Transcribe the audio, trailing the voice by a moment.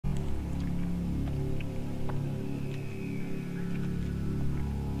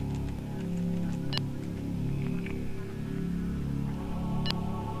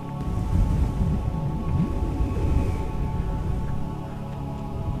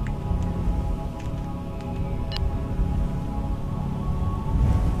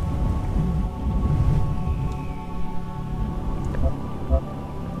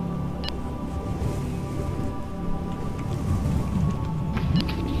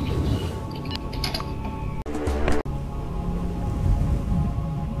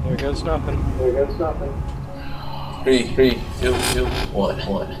goes nothing. 3, 2, 1.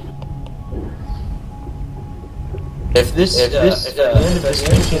 If at the end of this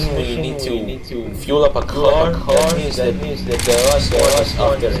mission we need to fuel up a car, that means that there are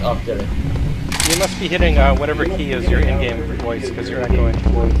one up there. You must be hitting whatever key is your in-game voice, because you're echoing.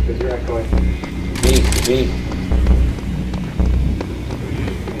 B.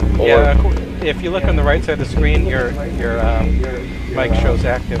 Yeah, if you look on the right side of the screen, your mic shows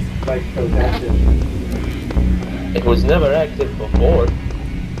active. It was never active before.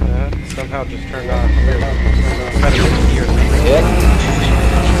 Somehow just turned on. Yeah.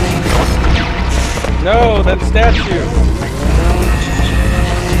 No, that statue!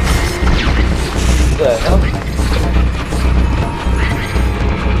 What the hell?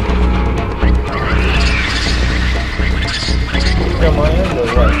 Am I in or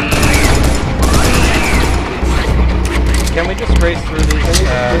what? Can we just race through these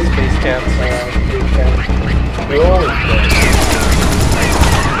space camps? We always can.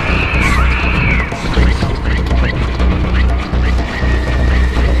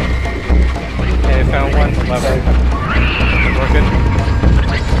 Okay, I found one lever. We're good.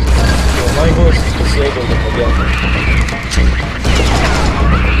 Yeah, my voice is disabled again.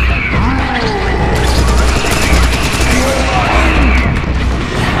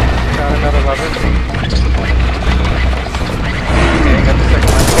 Found another lever. Okay, got the second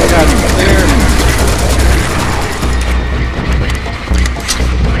one. Oh god, clear!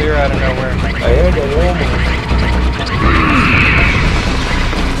 Clear out of nowhere. I heard a woman.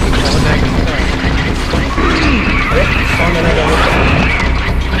 Yep, found another one.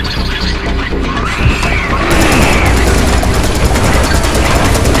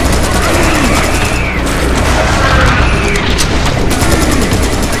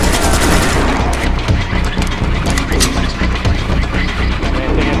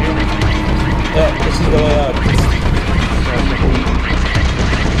 Yeah, this is the way out.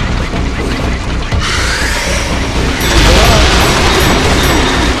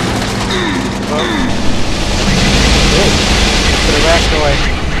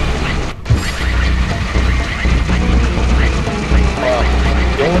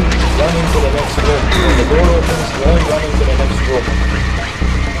 Don't run into the next room. When the door opens, don't run into the next room.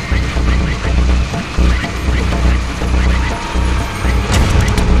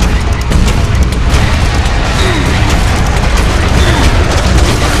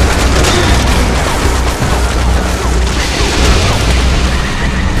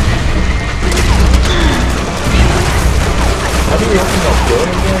 How do you open the door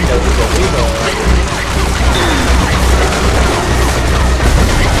again? There was a lever.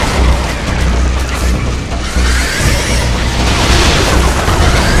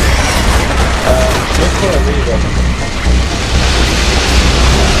 Look for a lever.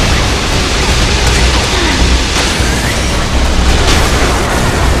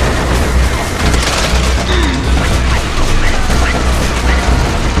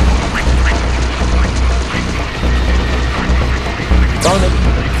 Found it.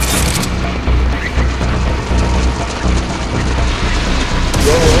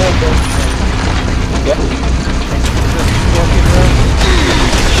 Go. Yep.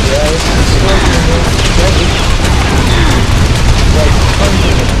 Yeah, this is smoking room. Like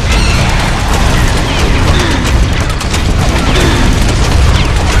hundreds.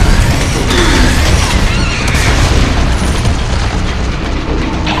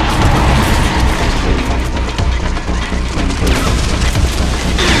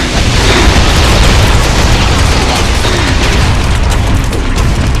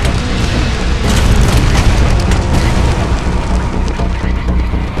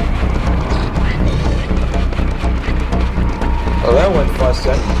 Well, that went fast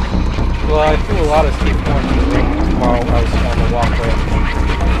then. Well, I threw a lot of C4 into the ring while I was on the walkway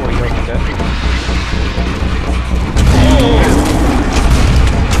before you opened it.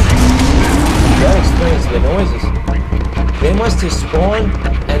 That explains the noises. They must have spawned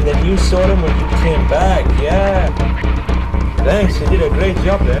and then you saw them when you came back. Yeah. Thanks, you did a great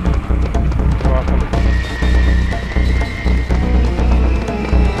job there. You're welcome.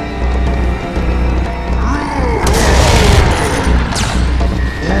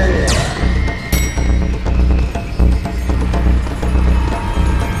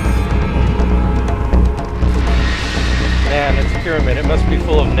 Man, it's a pyramid. It must be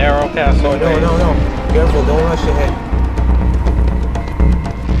full of narrow passageways. No. Careful, don't rush ahead.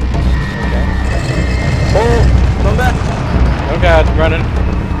 Okay. Oh, come back. Oh god, running.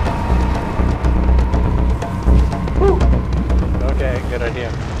 Woo. Okay, good idea.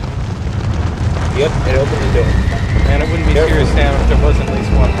 Yep, it opened the door. And it wouldn't be serious, Sam, if there wasn't at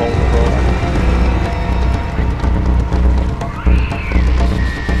least one hole to roll in.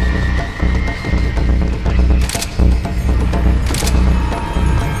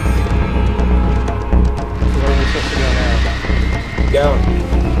 Where are we supposed to go now? Down.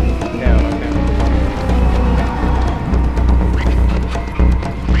 Down, okay.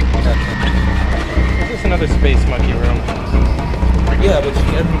 Gotcha. This is another space monkey room. Yeah, but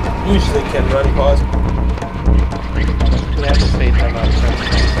you usually can run past. We have to save them up.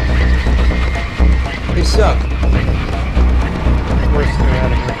 They suck. Worst new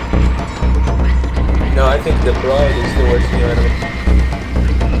enemy. No, I think the bride is the worst new enemy.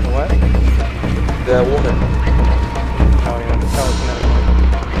 The what? The woman. Oh yeah, the skeleton enemy.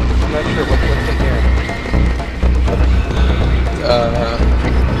 I'm not sure what's in here.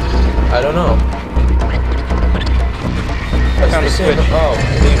 I don't know. I found a switch. Oh,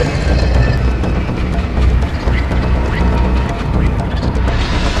 leave it.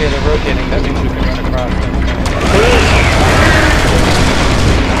 Okay, they're rotating. That means we can run across them.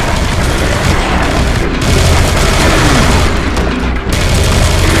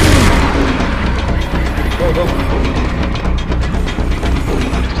 Go, go.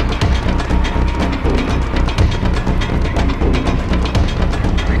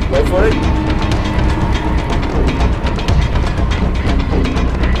 Wait for it.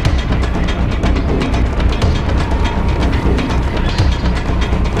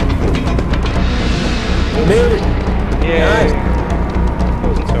 Made it. Yeah. Nice. That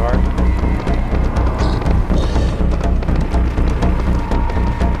wasn't so hard.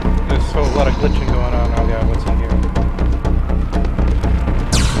 There's a lot of glitching going on. Oh god, what's in here?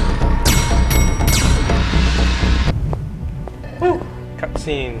 Woo!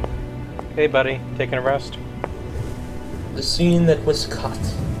 Cutscene. Hey buddy, taking a rest? The scene that was cut.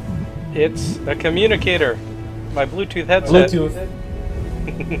 It's a communicator. My Bluetooth headset. Bluetooth.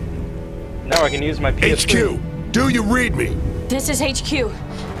 Now I can use my PS3. HQ, do you read me? This is HQ.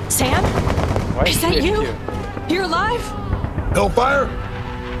 Sam? Why Is that HQ? you? You're alive? Hellfire?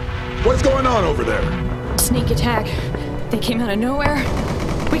 What's going on over there? Sneak attack. They came out of nowhere.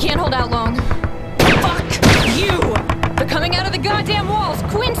 We can't hold out long. Fuck you! They're coming out of the goddamn walls.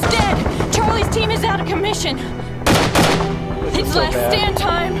 Quinn's dead. Charlie's team is out of commission. It's so last bad. stand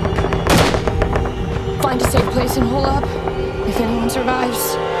time. Find a safe place and hole up. If anyone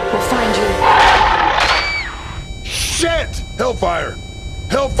survives, we'll find you. Shit! Hellfire!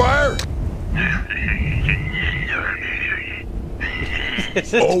 Hellfire!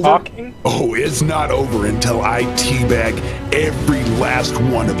 Is it Over? talking? Oh, it's not over until I teabag every last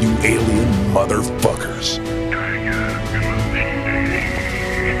one of you alien motherfuckers.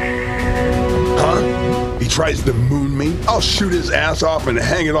 Huh? He tries to moon me? I'll shoot his ass off and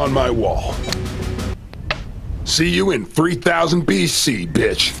hang it on my wall. See you in 3000 BC,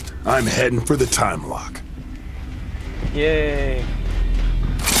 bitch. I'm heading for the time lock. Yay.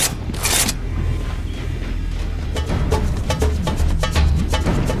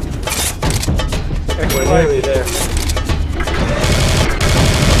 We're nearly there.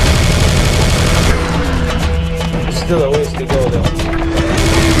 Still a ways to go though.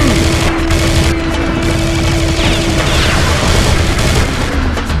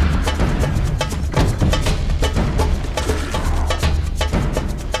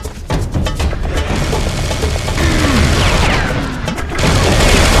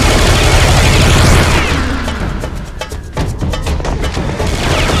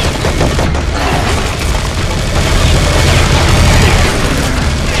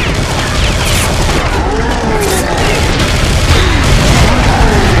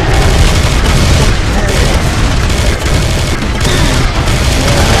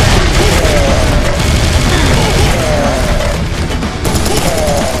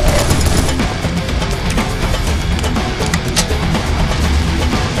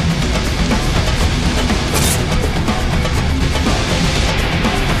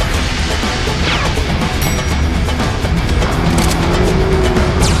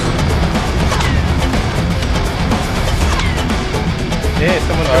 Yeah,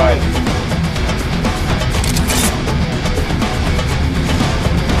 someone died.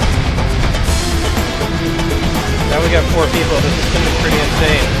 Now we got 4 people. This is going to be pretty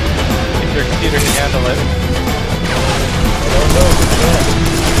insane. If your computer can handle it. I don't know if it can.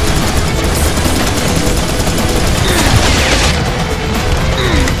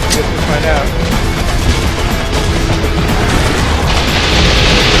 Guess we'll find out.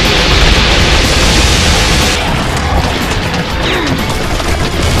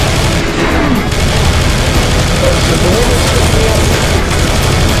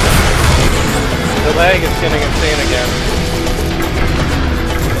 lag is getting insane again.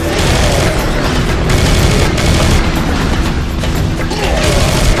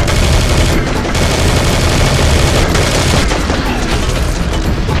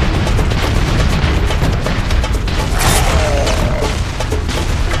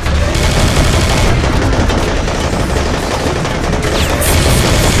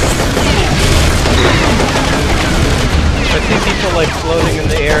 I see people like floating in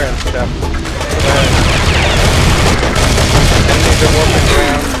the air and stuff. Enemies are warping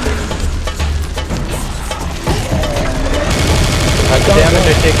around. The damage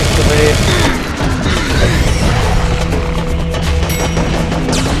I take is delayed.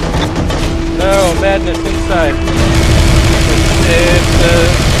 No, madness inside. It's a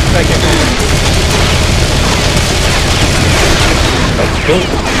psychic moment. That's good.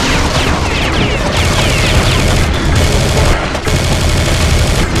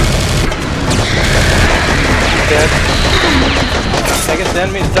 Dead. I guess the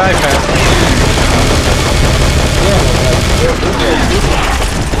enemies die fast.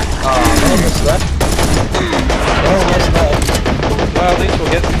 Well, at least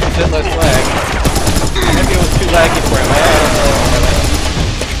we'll get a bit less lag. Maybe it was too laggy for him. I don't know.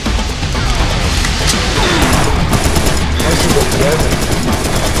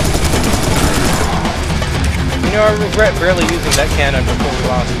 You know, I regret barely using that cannon before we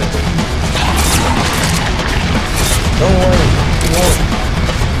lost it. Don't worry, you won't.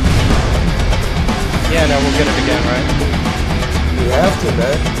 Yeah, no, we'll get it again, right? You have to,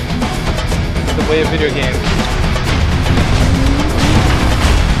 man. It's the way of video games.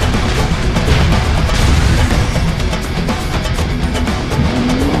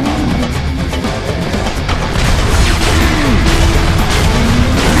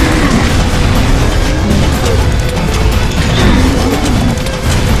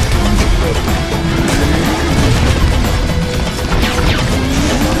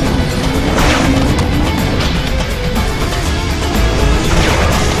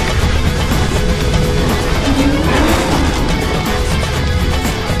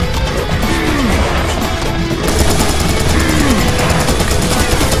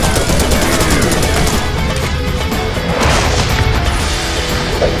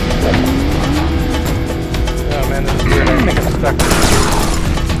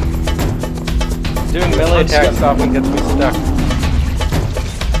 Doing melee attacks often gets me stuck.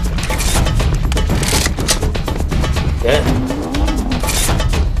 Yeah.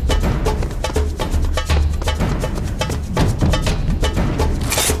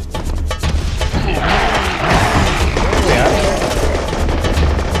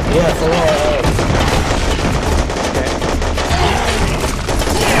 Yeah, for all.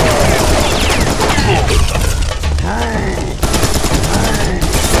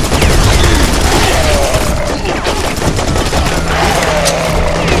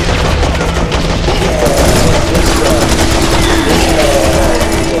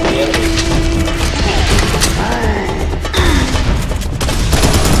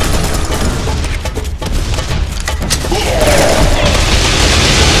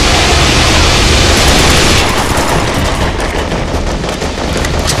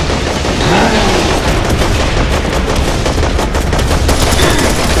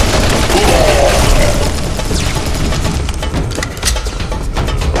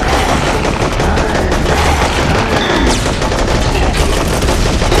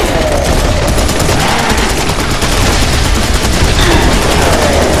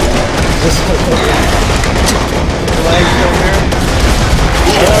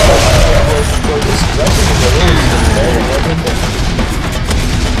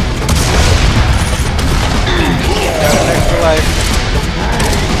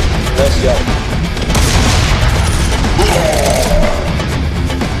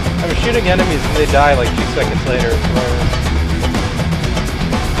 Shooting enemies and they die like 2 seconds later.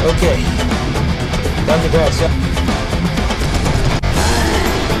 Okay. Time to go outside.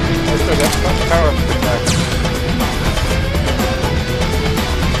 I still got a bunch of power up to attack.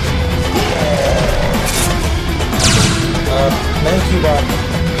 Thank you, Bob.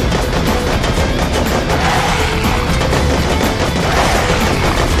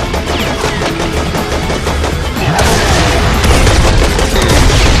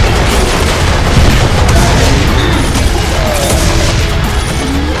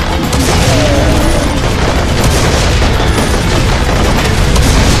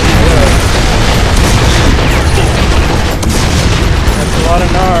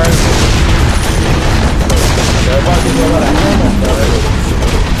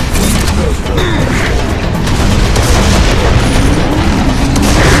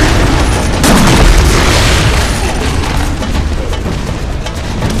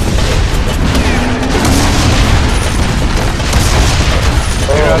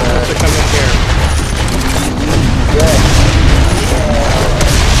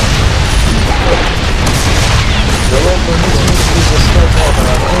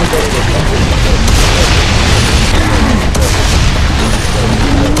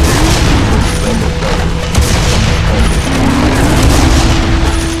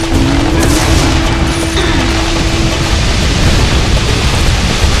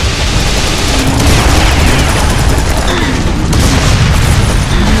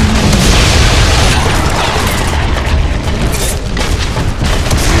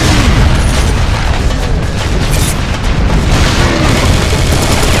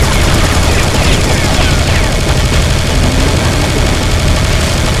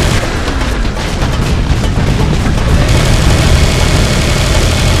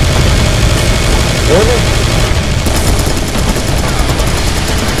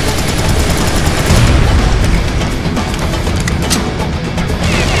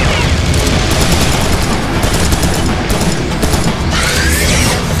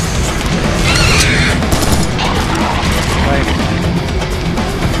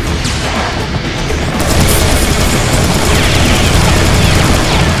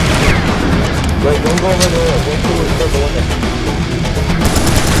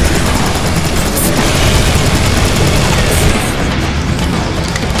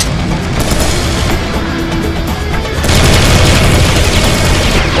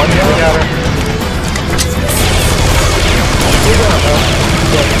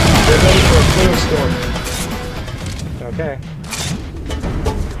 ready for a clear storm. Okay.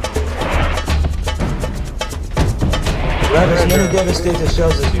 Grab as many devastator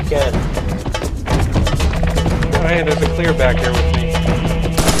shells as you can. Oh, hey, there's a clear back here with me.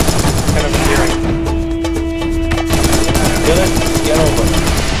 Kind of steering. Get it? Get over.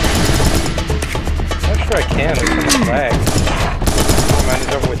 I'm not sure I can. There's so much lag. Never mind,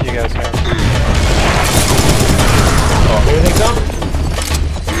 it's over with you guys now. Oh, here they come.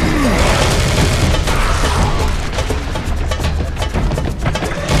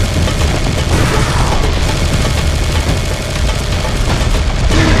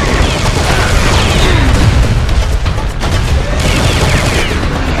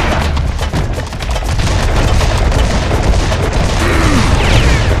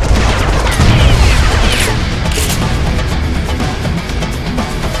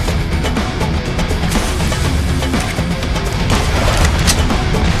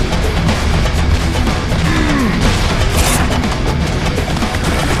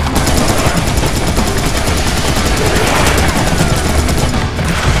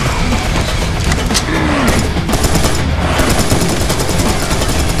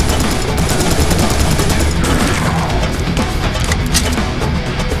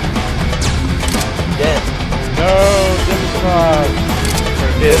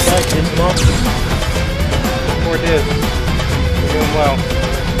 Poor Diz. We're doing well.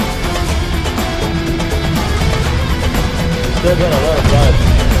 Still getting a lot of blood.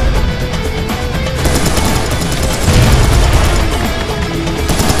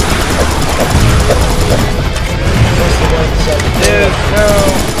 Diz, no!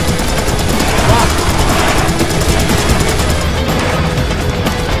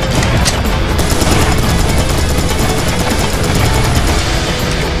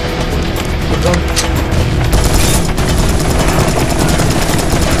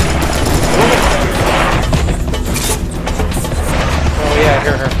 I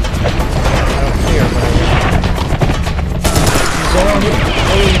hear her. I don't see her, but I hear her. She's on it.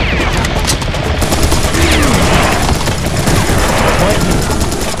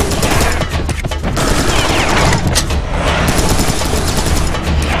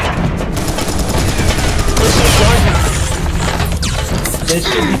 There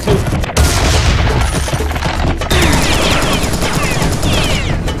should be two.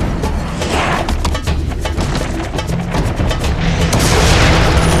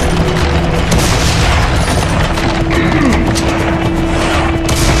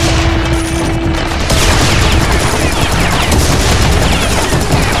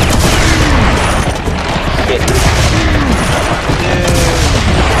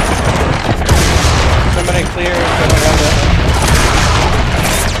 Somebody clear, someone have that.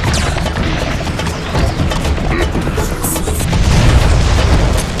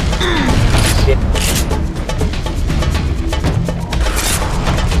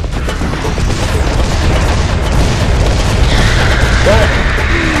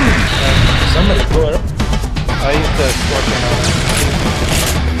 Somebody blew it up. I used the scorpion on it.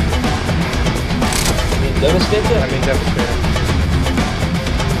 You mean Devastator? I mean Devastator.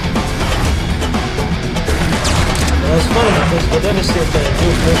 Well, it's funny because the Devastator and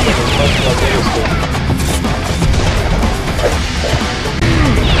new mission is much more Devastator.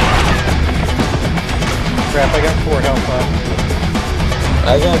 Crap, I got 4 health left. I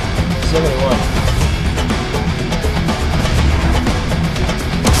got 71.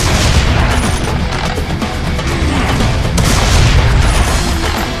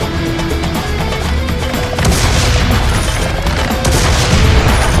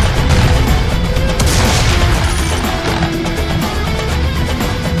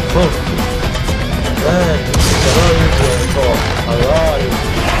 Man, this is a lot easier than talk. A lot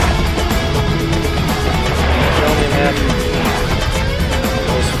easier. Tell me, man.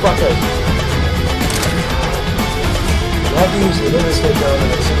 Those fuckers. You have to use the Devastator on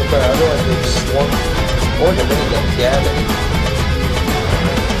the single player, otherwise they just swarm. Or the minigun, yeah, minigun.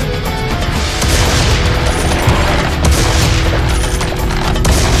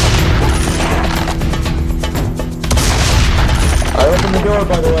 I opened the door,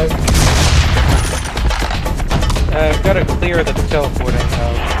 by the way. I've got to clear the teleporting.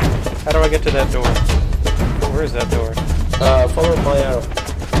 How do I get to that door? Where is that door? Follow my arrow.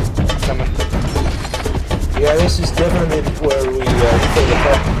 Coming. Yeah, this is definitely where we take the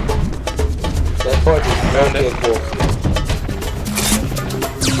part. That part is Found really it. cool.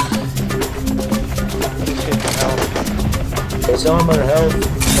 Just get some help. It's armor, health,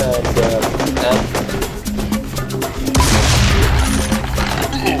 and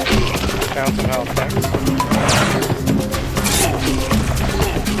Found some health, thanks.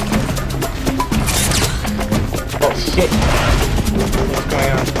 Okay. What's going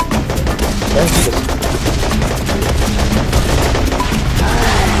on? Thank you.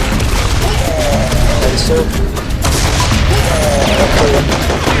 And so...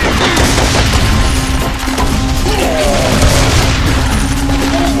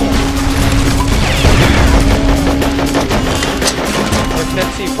 Let's hit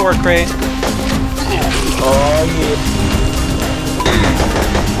C4 crate. Oh, yeah.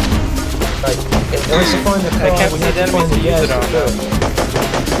 Right. It wants to find the car. I can't see the enemies to use it on, though.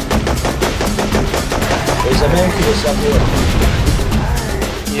 There's a mantis up here.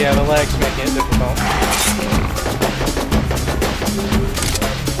 Yeah, the legs making it difficult.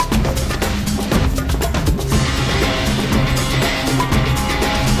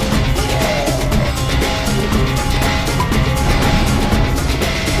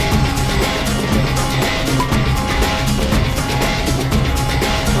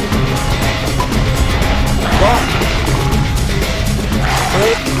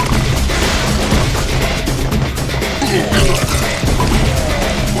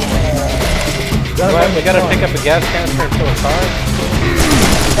 What, we gotta pick up a gas canister and fill a car?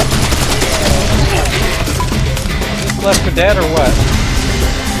 Is this Left 4 Dead or what?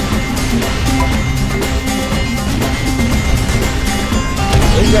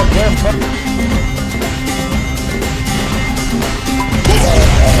 He's got damn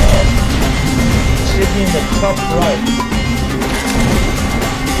should be in the top right.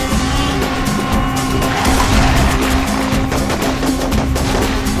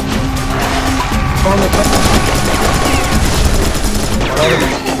 On the top.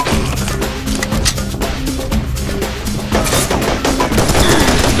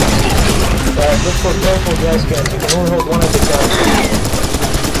 Look for purple gas cans. You can only hold one at a time.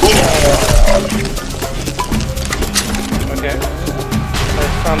 Okay. I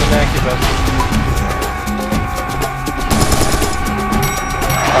just found the Macubus.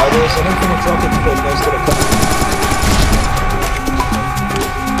 There's an infinite rocket plate next to the car.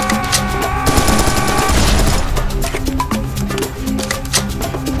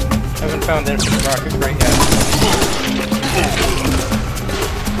 Found the rocket crate yet.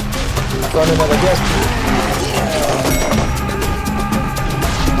 Found another gas.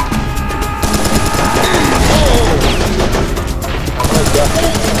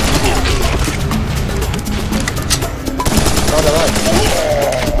 Found a light.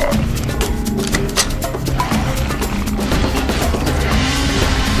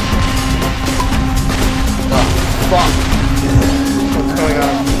 Oh, fuck. What's going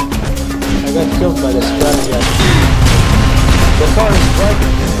on? I got killed by the strategy. The car is right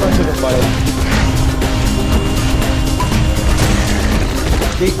in front of him, buddy.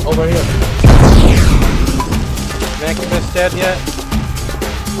 See, over here. Macubus dead yet?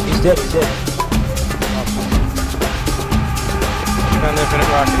 He's dead, he's dead. Found the infinite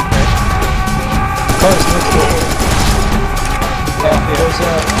rocket crate. The car is next door. Yeah, there's a...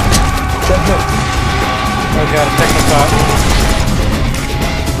 Oh god, a Technopop.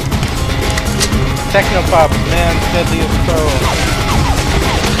 Technopop, man's deadliest foe.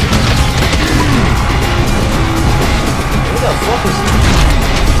 Who the fuck is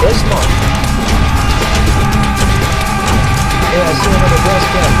this one? Yeah, I see another gas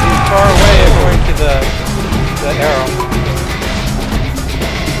can. He's far away according to the arrow.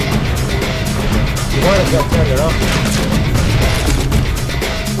 You might have got turned around.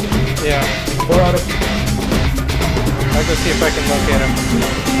 Yeah. 4 out of... I'll go see if I can locate him.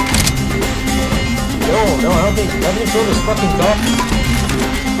 No, I don't think... Haven't you thrown this fucking car?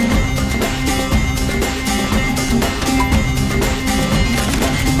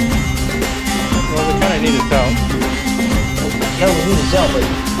 Well, we kinda need his help. Yeah, we need his help, but...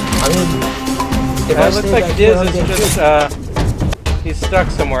 I mean... If I It looks like Diz is just, he's stuck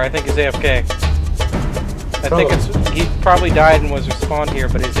somewhere. I think he's AFK. I think he probably died and was respawned here,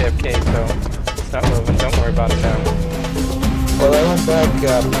 but he's AFK, so it's not moving. Don't worry about it now. Well, I went back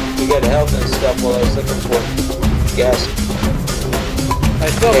to get help and stuff while I was looking for gas. I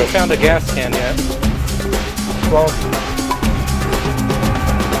still haven't found a gas can yet. Well...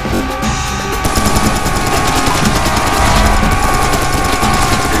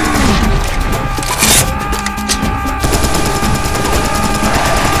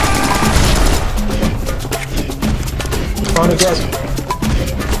 Found a gas.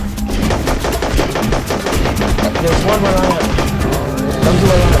 There's one where I am. Come to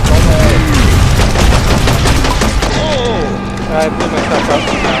where I am. Oh! I blew myself up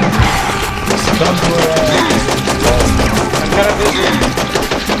somehow. Come to where I am. I'm kind of busy.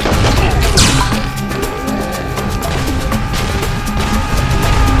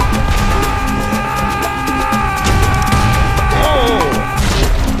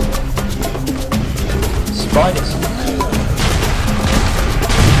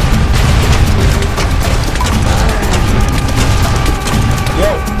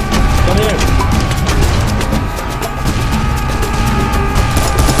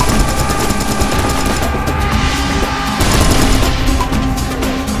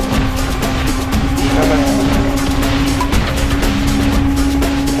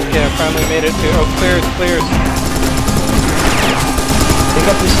 Okay, I finally made it to... Oh, clears, clears. Pick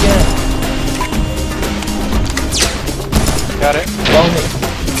up the scan. Got it. Follow me.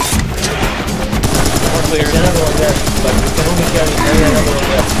 More clears. There's another one there, but we can only carry another one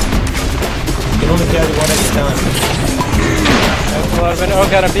there. You can only carry one at a time. That's a lot of it. Oh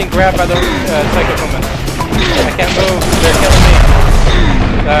god, I'm being grabbed by the psychic woman. I can't move. They're killing me.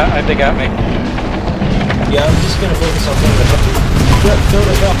 They got me. Yeah, I'm just gonna focus on filling it up. Fill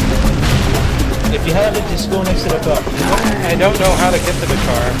it up. If you have it, just go next to the car. I don't know how to get to the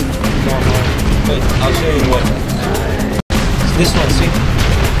car normally. Wait, I'll show you what. It's this one, see?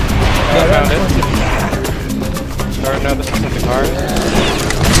 I found it. Or no, this isn't the car.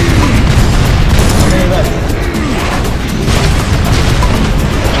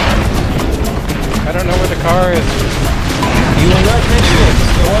 I don't know where the car is. You were right next to it.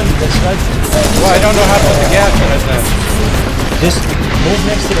 It's the one that's right. Well, I don't know how to put the gas in it then. Just move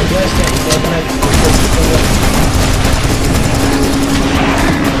next to the gas tank. You're gonna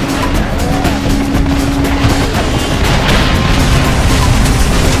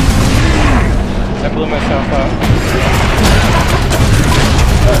I blew myself up.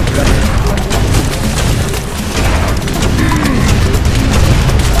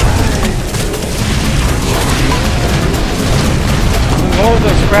 More of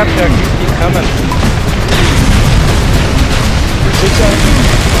those scrap jacks just keep coming.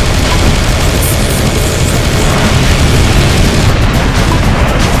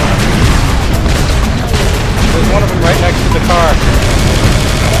 There's one of them right next to the car.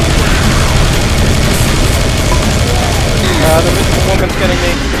 The woman's getting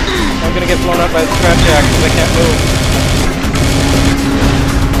me. I'm gonna get blown up by the scrap jack because I can't move.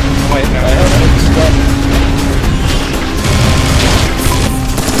 Wait, no. I don't know.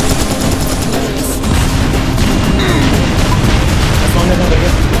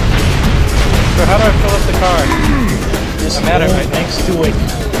 So how do I fill up the car? I'm at it right next to it.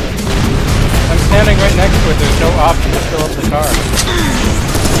 I'm standing right next to it. There's no option to fill up the car.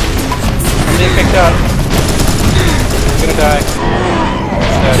 I'm being picked up. I'm gonna die.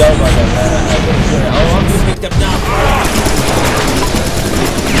 Oh, I'm being picked up now.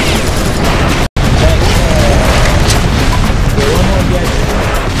 Thanks. One more gas.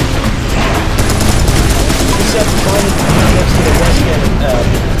 Just have to find it next to the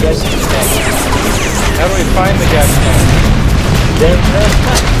gas tank. How do we find the gas tank? There,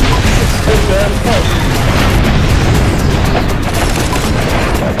 it's still very close.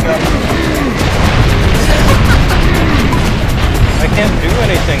 I can't do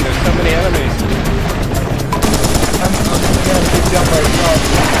anything. There's so many enemies. I'm gonna pick up myself.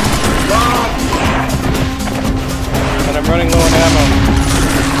 And I'm running low on ammo.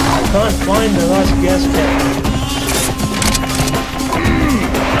 I can't find the last gas tank.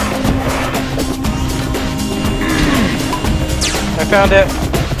 I found it.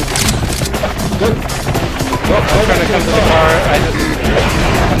 Good. I'm trying to come to the car.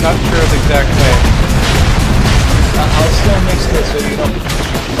 I'm not sure of the exact way. I'll stand next to it so you know.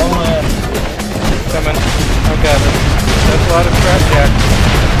 Oh my ass. Coming. Oh god, that's a lot of scrap jacks.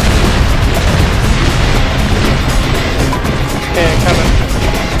 Okay, coming.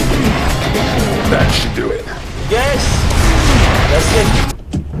 That should do it. Yes! That's it.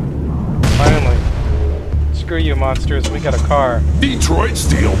 Finally. Screw you, monsters. We got a car. Detroit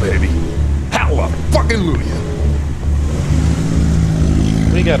steel, baby. Hallelujah.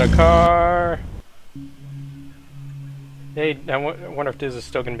 We got a car. Hey, I wonder if Diz is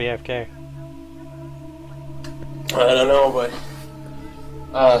still gonna be AFK. I don't know, but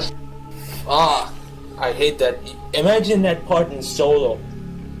I hate that. Imagine that part in Solo.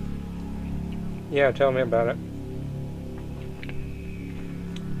 Yeah, tell me about it.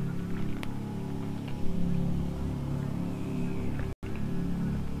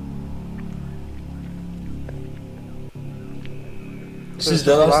 This is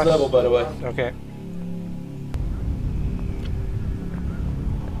the last level, by the way. Okay.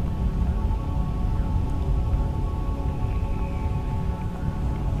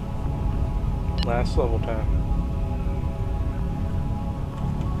 Last level time.